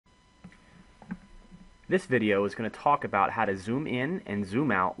This video is going to talk about how to zoom in and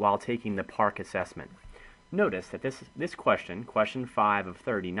zoom out while taking the PARCC assessment. Notice that this question, question 5 of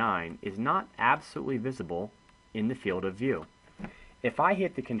 39, is not absolutely visible in the field of view. If I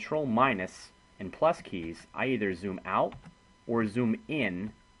hit the Control minus and plus keys, I either zoom out or zoom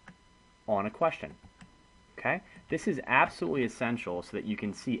in on a question. Okay? This is absolutely essential so that you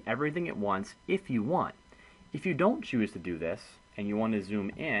can see everything at once if you want. If you don't choose to do this, and you want to zoom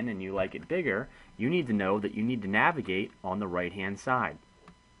in and you like it bigger, you need to know that you need to navigate on the right-hand side.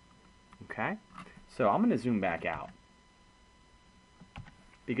 Okay? So I'm going to zoom back out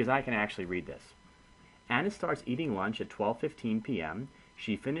because I can actually read this. Anna starts eating lunch at 12:15 p.m.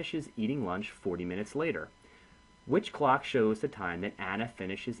 She finishes eating lunch 40 minutes later. Which clock shows the time that Anna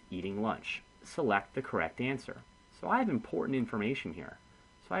finishes eating lunch? Select the correct answer. So I have important information here.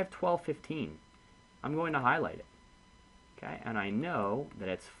 So I have 12:15. I'm going to highlight it. Okay, and I know that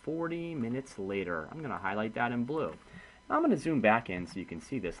it's 40 minutes later. I'm going to highlight that in blue. Now I'm going to zoom back in so you can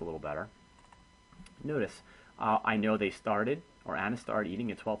see this a little better. Notice I know they started, or Anna started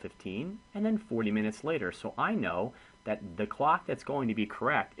eating at 12:15, and then 40 minutes later. So I know that the clock that's going to be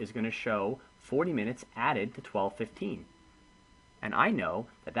correct is going to show 40 minutes added to 12:15. And I know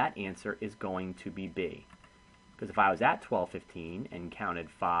that that answer is going to be B. Because if I was at 12:15 and counted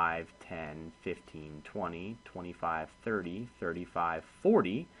 5, 10, 15, 20, 25, 30, 35,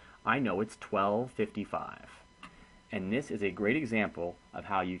 40, I know it's 12:55. And this is a great example of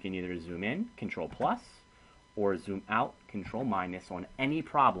how you can either zoom in, Control plus, or zoom out, Control minus on any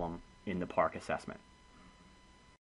problem in the PARCC assessment.